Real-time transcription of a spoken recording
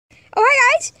Oh,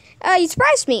 hi guys! You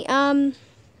surprised me.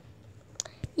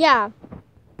 Yeah.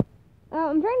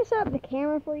 I'm trying to set up the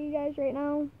camera for you guys right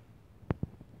now.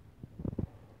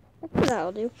 That's what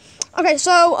that'll do. Okay,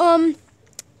 so,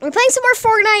 we're playing some more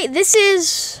Fortnite. This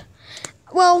is,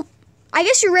 well, I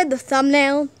guess you read the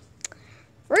thumbnail.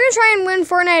 We're gonna try and win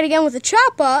Fortnite again with a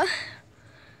Choppa.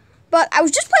 But I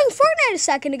was just playing Fortnite a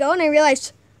second ago, and I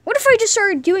realized, what if I just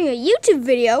started doing a YouTube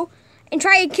video and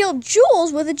try to kill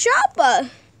Jules with a Choppa?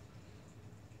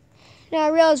 Now I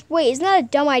realized, wait, isn't that a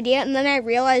dumb idea? And then I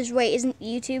realized, wait, isn't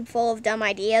YouTube full of dumb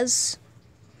ideas?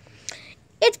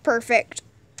 It's perfect.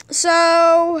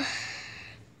 So,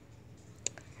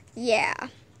 yeah.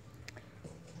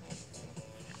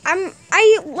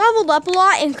 I leveled up a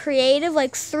lot in creative,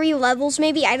 like 3 levels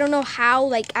maybe. I don't know how,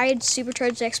 like I had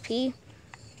supercharged XP.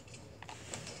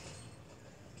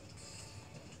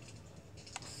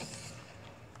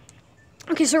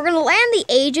 Okay, so we're gonna land the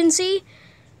agency.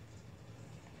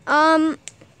 I don't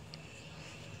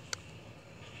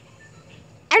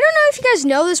know if you guys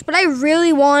know this, but I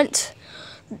really want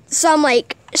some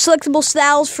like selectable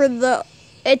styles for the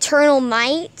Eternal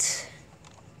Night.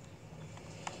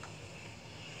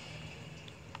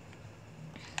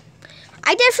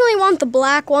 I definitely want the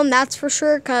black one, that's for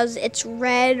sure, because it's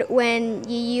red when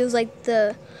you use like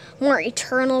the more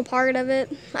eternal part of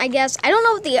it, I guess. I don't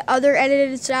know what the other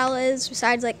edited style is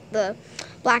besides like the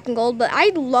black and gold, but I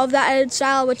love that edited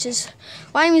style, which is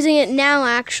why I'm using it now,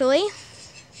 actually.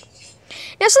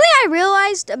 Now, something I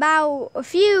realized about a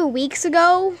few weeks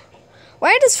ago,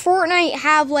 why does Fortnite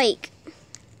have like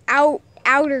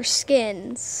outer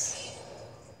skins?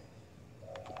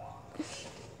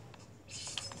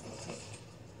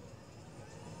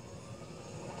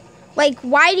 Like,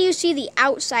 why do you see the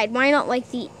outside? Why not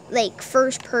like the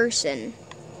first person?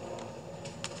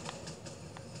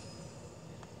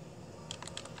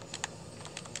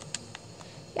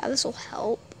 Yeah, this will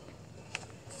help.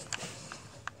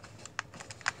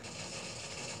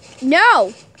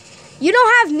 No, you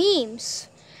don't have memes.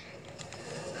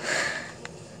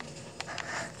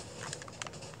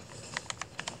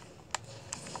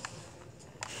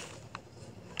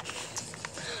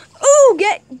 Ooh,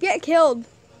 get killed.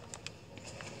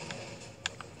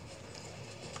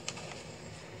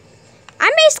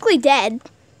 I'm basically dead.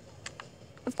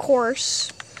 Of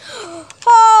course.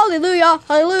 Hallelujah,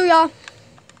 hallelujah.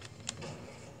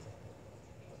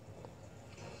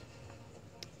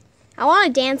 I want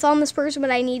to dance on this person, but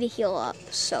I need to heal up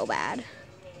so bad.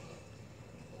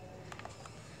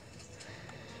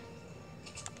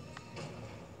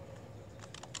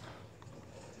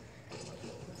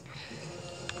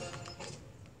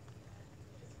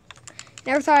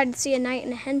 Never thought I'd see a knight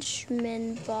in a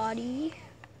henchman body.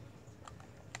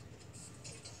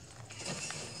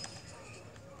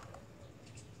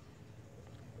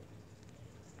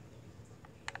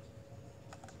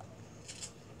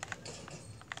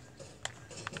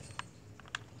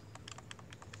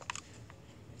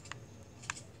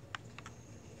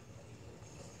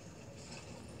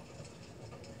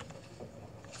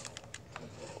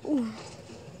 Ooh.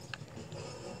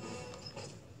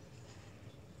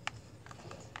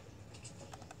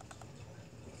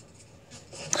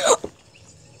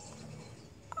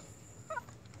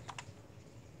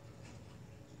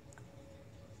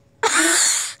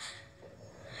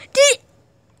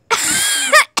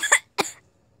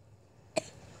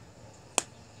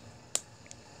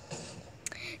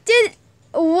 Did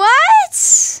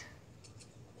what?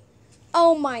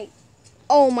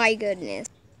 Oh my goodness.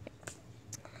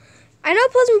 I know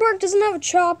Pleasant Park doesn't have a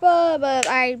Choppa, but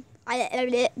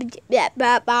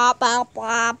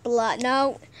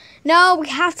no, we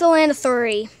have to land a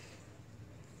 30.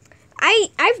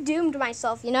 I've doomed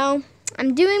myself, you know.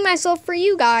 I'm doing myself for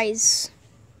you guys.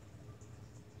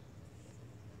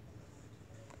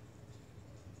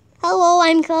 Hello,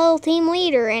 I'm Call Team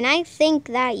Leader, and I think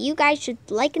that you guys should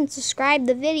like and subscribe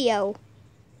the video.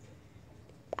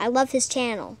 I love his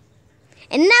channel.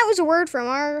 And that was a word from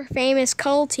our famous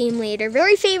Cull Team Leader.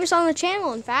 Very famous on the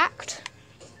channel, in fact.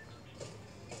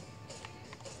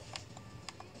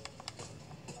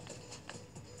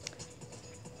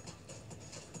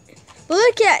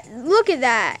 Look at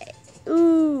that.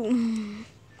 Ooh.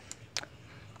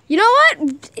 You know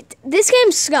what? This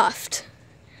game's scuffed.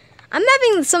 I'm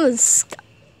having some of the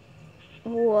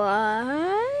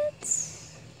what?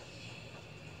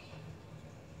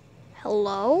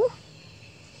 Hello?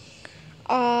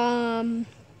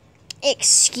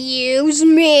 Excuse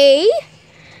me?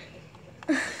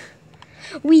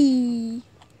 We.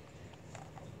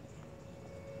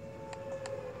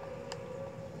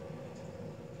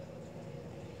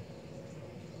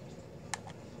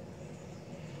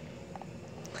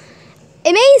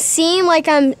 It may seem like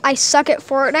I suck at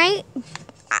Fortnite,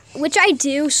 which I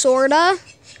do, sorta.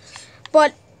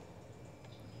 But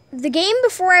the game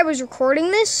before I was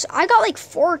recording this, I got like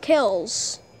 4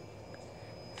 kills.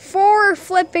 4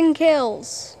 flipping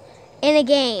kills in a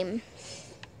game.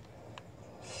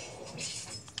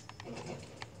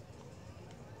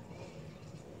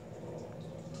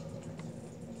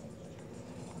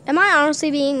 Am I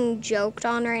honestly being joked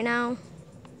on right now?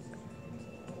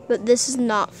 But this is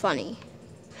not funny.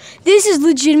 This is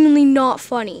legitimately not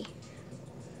funny.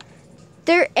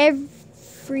 They're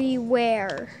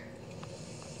everywhere.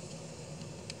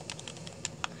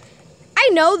 I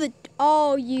know that.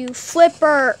 Oh, you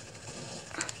flipper.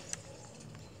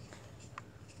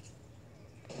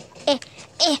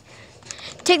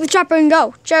 Take the chopper and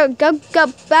go. Go, go,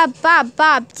 ba, ba,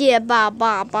 ba, yeah, ba,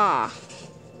 ba, ba.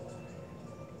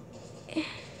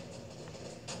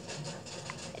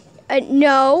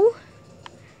 No.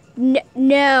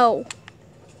 No.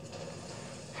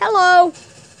 Hello.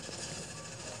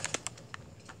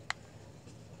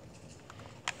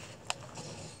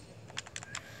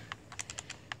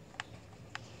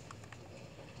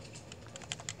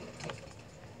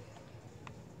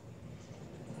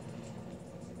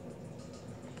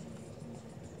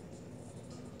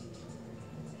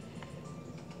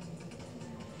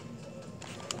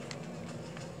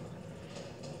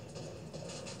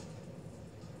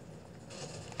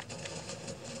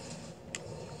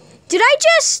 Did I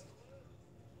just...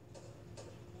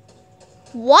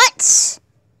 What?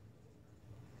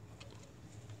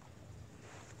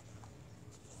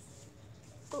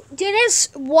 Did it...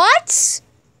 What?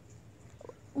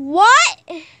 What?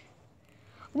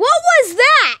 What was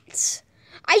that?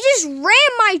 I just ran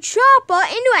my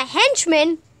Choppa into a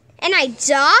henchman and I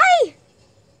die?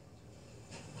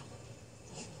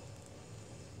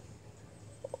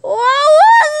 What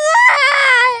was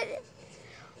that?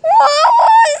 What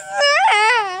was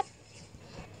that?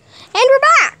 And we're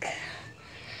back.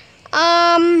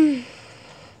 Am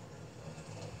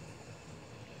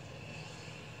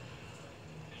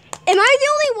I the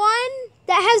only one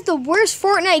that has the worst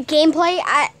Fortnite gameplay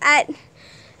at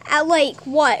like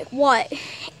what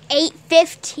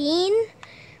 8:15?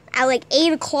 At like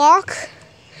 8 o'clock?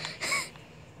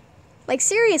 Like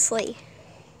seriously.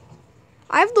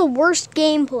 I have the worst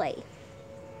gameplay.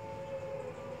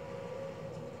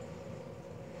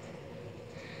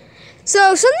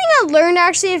 So something I learned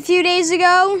actually a few days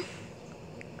ago.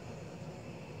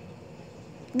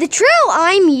 The trail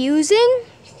I'm using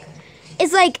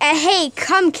is like a hey,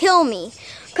 come kill me.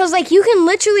 Because like you can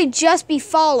literally just be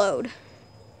followed.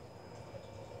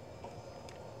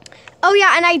 Oh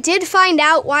yeah, and I did find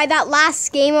out why that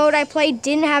last game mode I played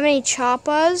didn't have any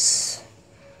Choppas.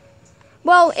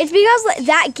 Well, it's because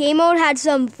that game mode had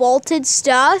some vaulted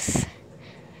stuff.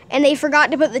 And they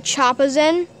forgot to put the Choppas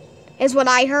in. Is what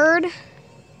I heard.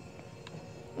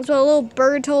 That's what a little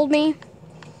bird told me.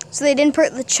 So they didn't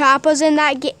put the Choppas in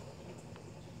that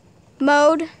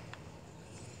mode.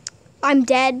 I'm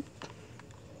dead.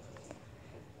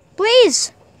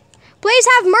 Please. Please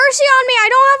have mercy on me. I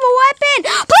don't have a weapon.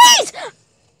 Please!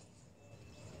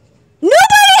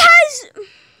 Nobody has...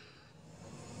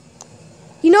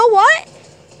 You know what?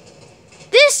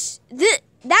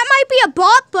 That might be a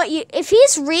bot, but if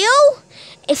he's real...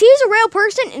 If he's a real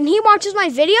person and he watches my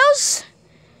videos,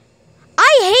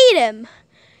 I hate him.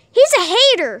 He's a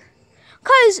hater.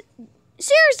 Because,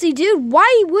 seriously, dude,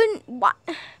 why wouldn't... Why?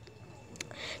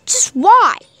 Just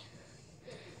why?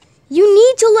 You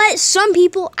need to let some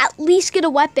people at least get a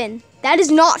weapon. That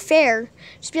is not fair.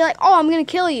 Just be like, oh, I'm going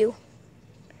to kill you.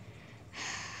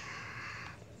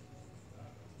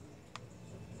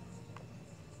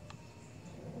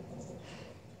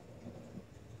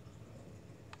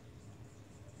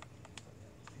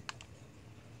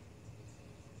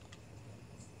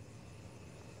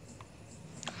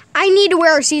 I need to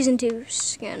wear a Season 2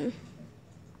 skin.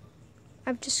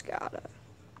 I've just gotta.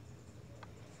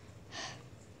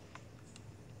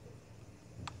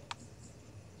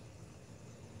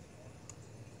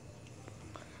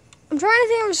 I'm trying to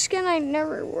think of a skin I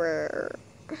never wear.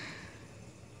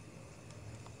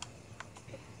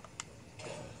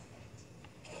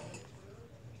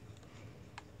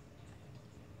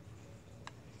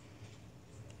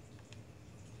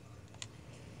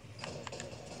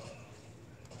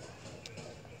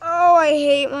 Oh, I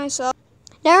hate myself.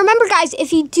 Now remember, guys,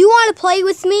 if you do want to play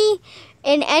with me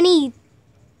in any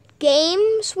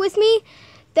games with me,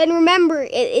 then remember,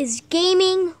 it is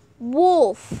Gaming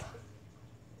Wolf.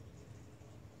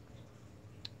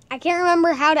 I can't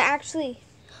remember how to actually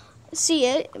see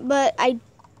it, but I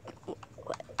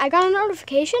got a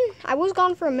notification. I was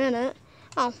gone for a minute.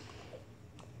 Oh.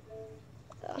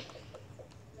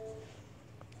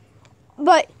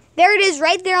 But there it is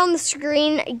right there on the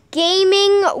screen.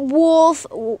 Gaming Wolf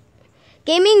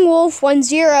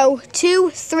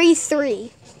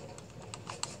 10233.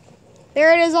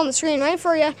 There it is on the screen right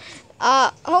for you.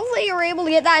 Hopefully you were able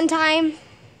to get that in time.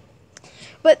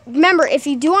 But remember, if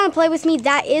you do want to play with me,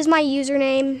 that is my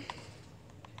username.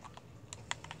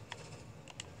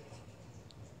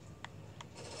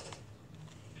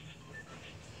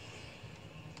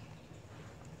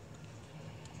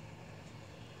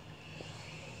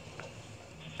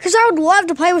 Because I would love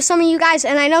to play with some of you guys,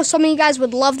 and I know some of you guys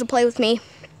would love to play with me.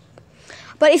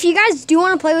 But if you guys do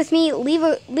want to play with me,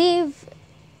 leave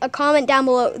a comment down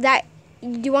below that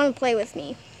you do want to play with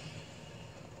me.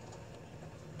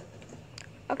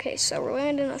 Okay, so we're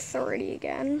landing authority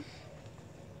again.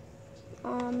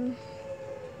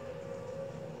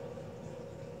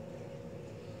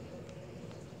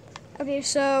 Okay,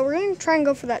 so we're going to try and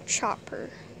go for that chopper.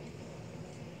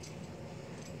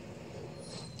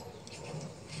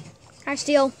 I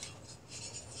steal.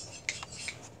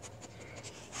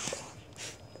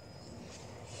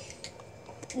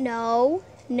 No,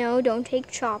 don't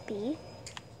take Choppy.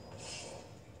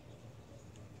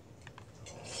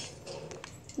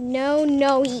 No.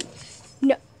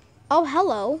 Oh,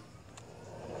 hello.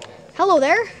 Hello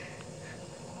there.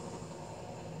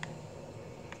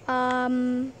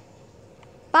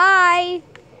 Bye.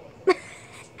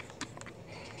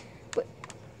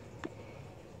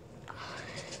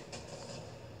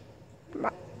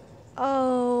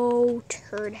 Oh,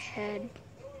 turd head.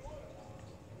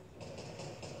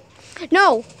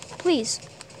 No, please.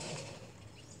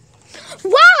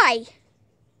 Why?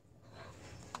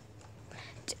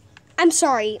 I'm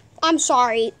sorry.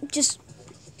 Just...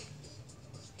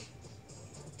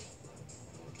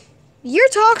 You're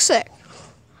toxic.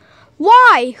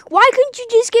 Why? Why couldn't you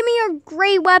just give me a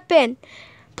great weapon?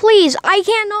 Please, I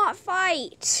cannot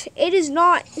fight. It is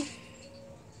not...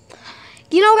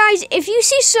 You know, guys, if you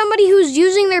see somebody who's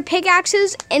using their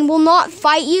pickaxes and will not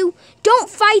fight you, don't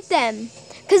fight them.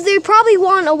 Because they probably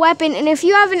want a weapon, and if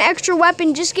you have an extra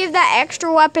weapon, just give that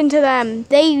extra weapon to them.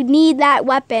 They need that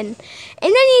weapon. And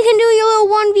then you can do your little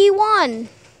 1v1.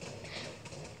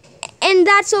 And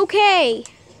that's okay.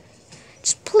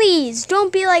 Just please,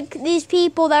 don't be like these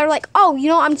people that are like, oh, you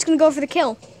know, I'm just going to go for the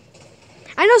kill.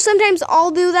 I know sometimes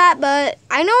I'll do that, but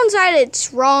I know inside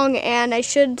it's wrong, and I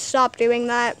should stop doing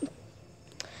that.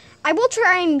 I will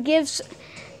try and give...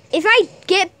 If I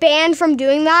get banned from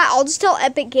doing that, I'll just tell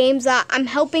Epic Games that I'm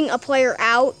helping a player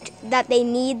out, that they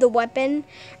need the weapon,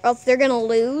 or else they're going to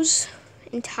lose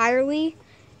entirely,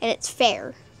 and it's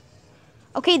fair.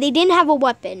 Okay, they didn't have a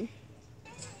weapon.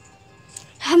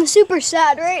 I'm super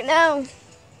sad right now.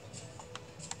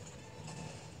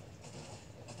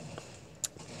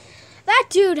 That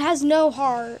dude has no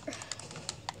heart.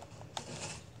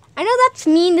 I know that's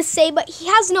mean to say, but he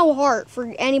has no heart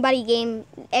for anybody's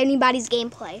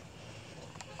gameplay.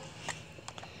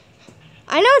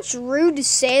 I know it's rude to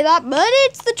say that, but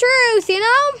it's the truth, you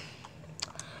know?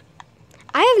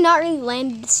 I have not really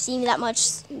landed the steam that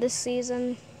much this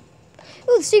season.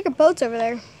 Ooh, the secret boat's over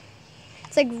there.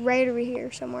 It's like right over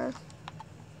here somewhere.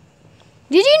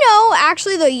 Did you know,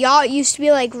 actually, the yacht used to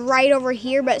be like right over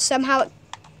here, but somehow it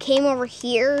came over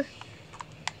here?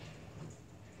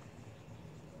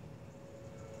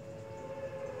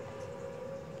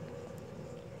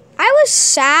 I was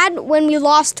sad when we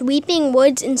lost Weeping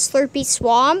Woods and Slurpy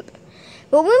Swamp,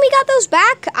 but when we got those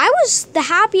back, I was the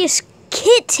happiest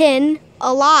kitten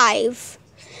alive.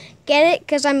 Get it?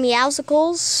 Because I'm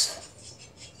Meowsicles.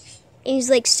 And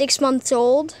he's like 6 months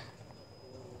old.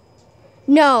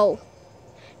 No.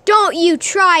 Don't you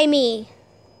try me.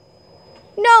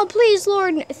 No, please,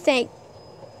 Lord. Thank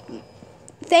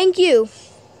you.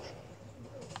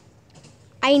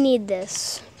 I need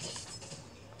this.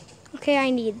 Okay, I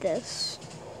need this,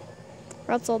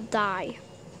 or else I'll die.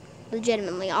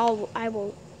 Legitimately, I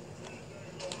will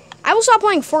stop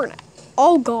playing Fortnite.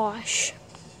 Oh gosh.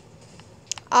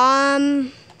 Get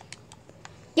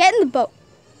in the boat.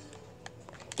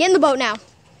 Get in the boat now.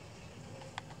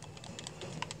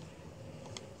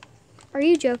 Are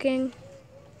you joking?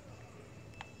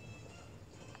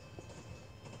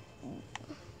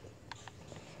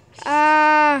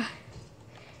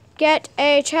 Get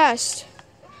a chest.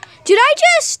 Did I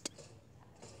just...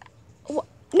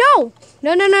 No.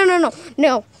 No. No.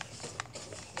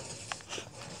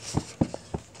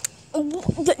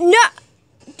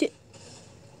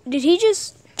 Did he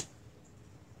just...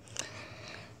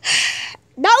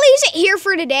 That leaves it here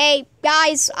for today.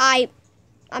 Guys,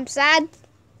 I'm sad.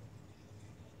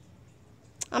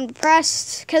 I'm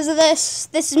depressed because of this.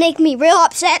 This is making me real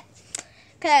upset.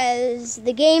 because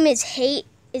the game is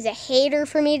a hater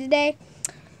for me today.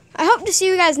 I hope to see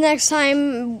you guys next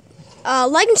time.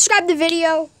 Like and subscribe to the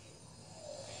video.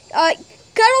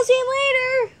 Cuddle team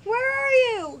later. Where are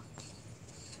you?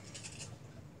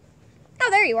 Oh,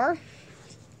 there you are.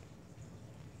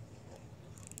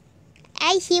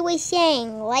 As he was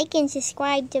saying, like and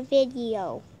subscribe the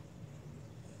video.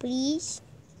 Please.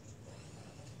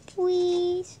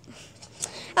 Please.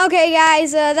 Okay,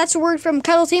 guys, that's a word from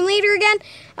Cuddle Team Leader again.